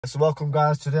So welcome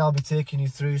guys, today I'll be taking you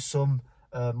through some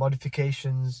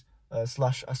modifications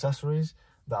slash accessories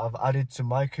that I've added to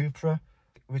my Cupra,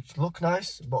 which look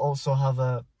nice but also have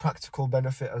a practical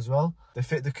benefit as well. They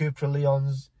fit the Cupra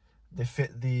Leons, they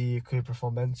fit the Cupra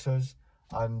Formentors,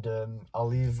 and I'll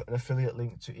leave an affiliate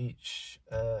link to each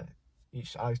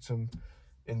item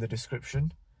in the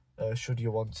description should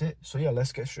you want it. So yeah,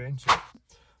 let's get straight into it.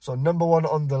 So number one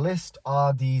on the list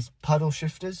are these paddle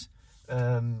shifters.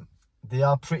 They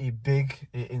are pretty big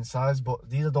in size, but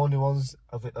these are the only ones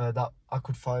that I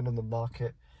could find on the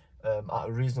market at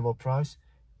a reasonable price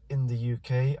in the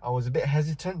UK. I was a bit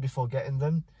hesitant before getting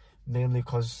them, mainly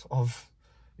because of,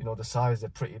 you know, the size. They're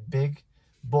pretty big,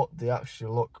 but they actually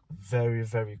look very,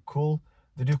 very cool.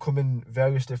 They do come in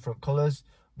various different colors,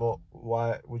 but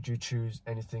why would you choose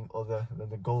anything other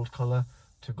than the gold color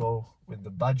to go with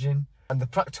the badging? And the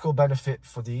practical benefit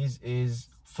for these is,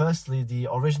 firstly, the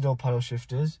original paddle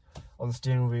shifters on the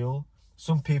steering wheel.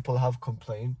 Some people have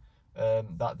complained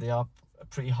that they are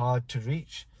pretty hard to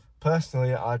reach.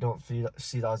 Personally, I don't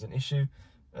see that as an issue.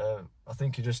 I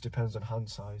think it just depends on hand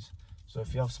size. So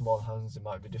if you have small hands, it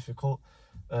might be difficult.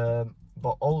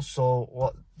 But also,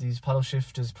 what these paddle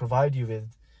shifters provide you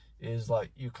with is,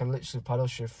 like, you can literally paddle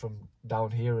shift from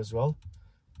down here as well.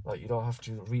 Like, you don't have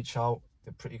to reach out.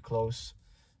 They're pretty close.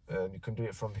 You can do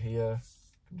it from here,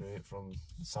 you can do it from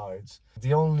the sides.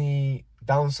 The only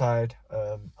downside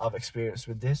I've experienced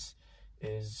with this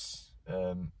is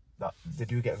that they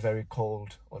do get very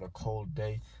cold on a cold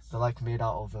day. They're like made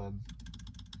out of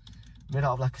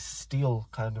like a steel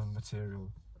kind of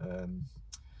material.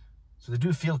 So they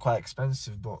do feel quite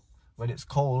expensive, but when it's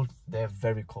cold, they're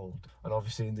very cold. And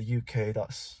obviously in the UK,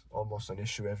 that's almost an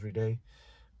issue every day,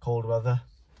 cold weather.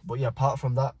 But yeah, apart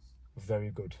from that,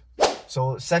 very good.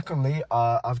 So secondly,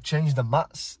 I've changed the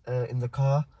mats in the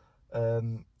car.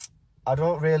 I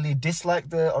don't really dislike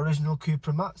the original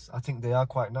Cupra mats. I think they are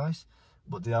quite nice,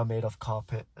 but they are made of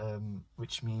carpet,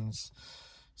 which means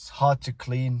it's hard to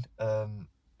clean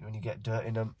when you get dirt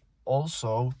in them.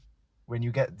 Also, when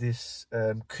you get this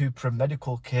Cupra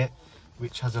medical kit,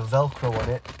 which has a Velcro on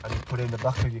it, and you put it in the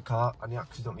back of your car and it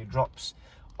accidentally drops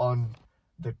on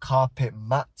the carpet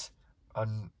mat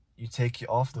and you take it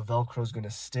off, the Velcro is going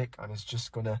to stick and it's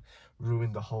just going to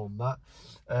ruin the whole mat.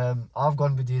 I've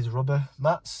gone with these rubber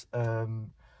mats.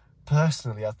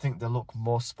 Personally, I think they look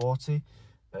more sporty,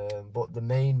 but the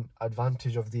main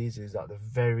advantage of these is that they're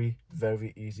very,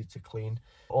 very easy to clean.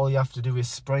 All you have to do is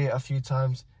spray it a few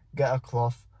times, get a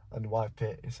cloth and wipe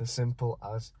it. It's as simple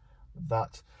as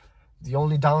that. The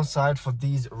only downside for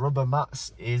these rubber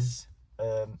mats is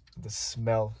the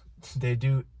smell. They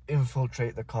do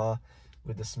infiltrate the car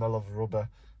with the smell of rubber.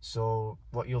 So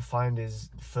what you'll find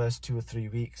is the first 2 or 3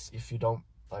 weeks, if you don't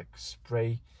like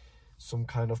spray some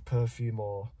kind of perfume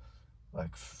or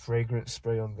like fragrance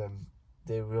spray on them,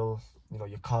 they will, you know,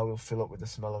 your car will fill up with the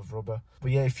smell of rubber. But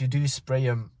yeah, if you do spray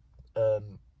them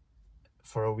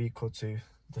for a week or two,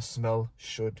 the smell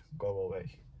should go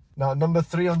away. Now, number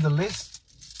 3 on the list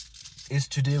is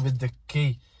to do with the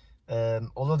key.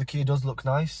 Although the key does look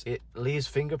nice, it leaves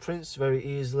fingerprints very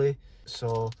easily.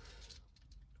 So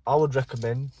I would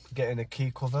recommend getting a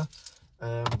key cover.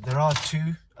 There are 2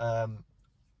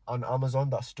 on Amazon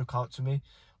that stuck out to me.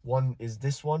 One is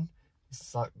this one.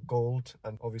 It's like gold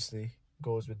and obviously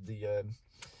goes with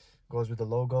the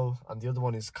logo. And the other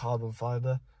one is carbon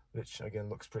fiber, which again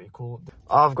looks pretty cool.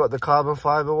 I've got the carbon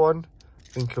fiber one. I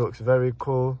think it looks very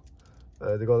cool.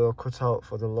 They got a little cutout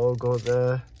for the logo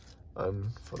there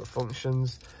and for the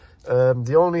functions.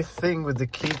 The only thing with the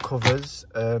key covers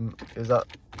is that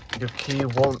your key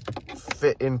won't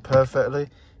fit in perfectly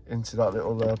into that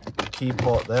little key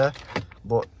port there,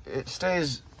 but it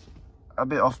stays a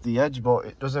bit off the edge, but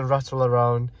it doesn't rattle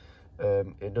around,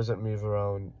 it doesn't move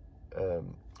around,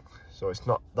 so it's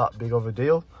not that big of a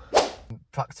deal.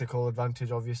 Practical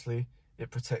advantage, obviously, it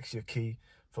protects your key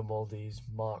from all these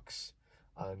marks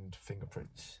and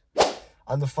fingerprints.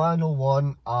 And the final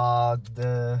one are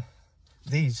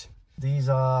these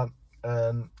are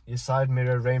your side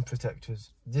mirror rain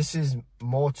protectors. This is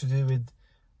more to do with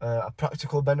a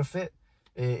practical benefit.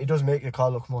 It does make your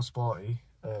car look more sporty,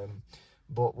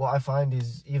 but what I find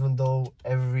is, even though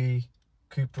every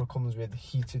Cupra comes with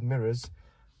heated mirrors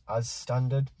as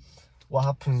standard, what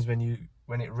happens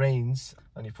when it rains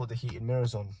and you put the heated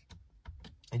mirrors on,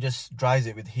 it just dries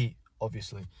it with heat,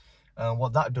 obviously. And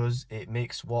what that does, it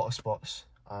makes water spots,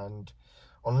 and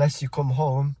unless you come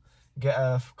home, get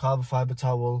a carbon fiber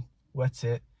towel, wet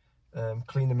it,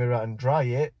 clean the mirror and dry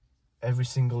it every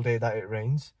single day that it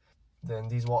rains, then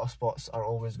these water spots are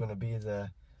always going to be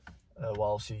there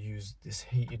whilst you use this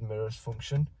heated mirrors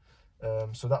function.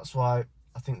 So that's why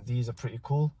I think these are pretty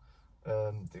cool.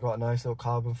 They got a nice little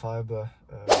carbon fiber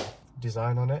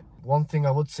design on it. One thing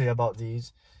I would say about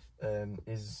these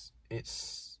is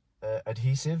it's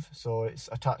adhesive, so it's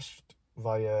attached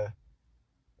via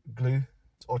glue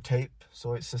or tape,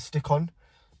 so it's a stick-on.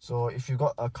 So if you've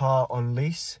got a car on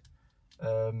lease,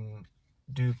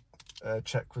 do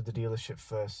check with the dealership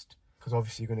first, because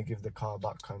obviously you're going to give the car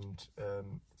back, and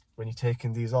when you're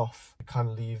taking these off, it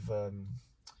can leave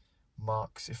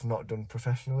marks if not done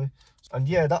professionally. And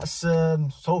yeah, that's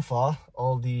so far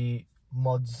all the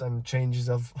mods and changes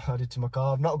I've added to my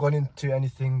car. I've not gone into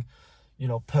anything, you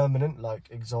know, permanent like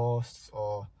exhausts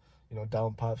or, you know,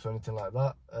 downpipes or anything like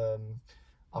that.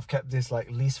 I've kept this like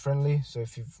lease friendly, so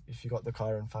if you got the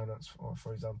car in finance, or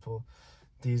for example,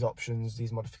 these options,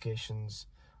 these modifications,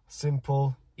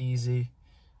 simple, easy,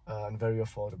 and very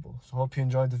affordable. So I hope you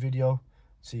enjoyed the video.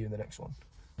 See you in the next one.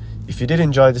 If you did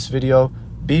enjoy this video,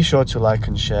 be sure to like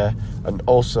and share, and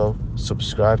also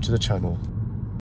subscribe to the channel.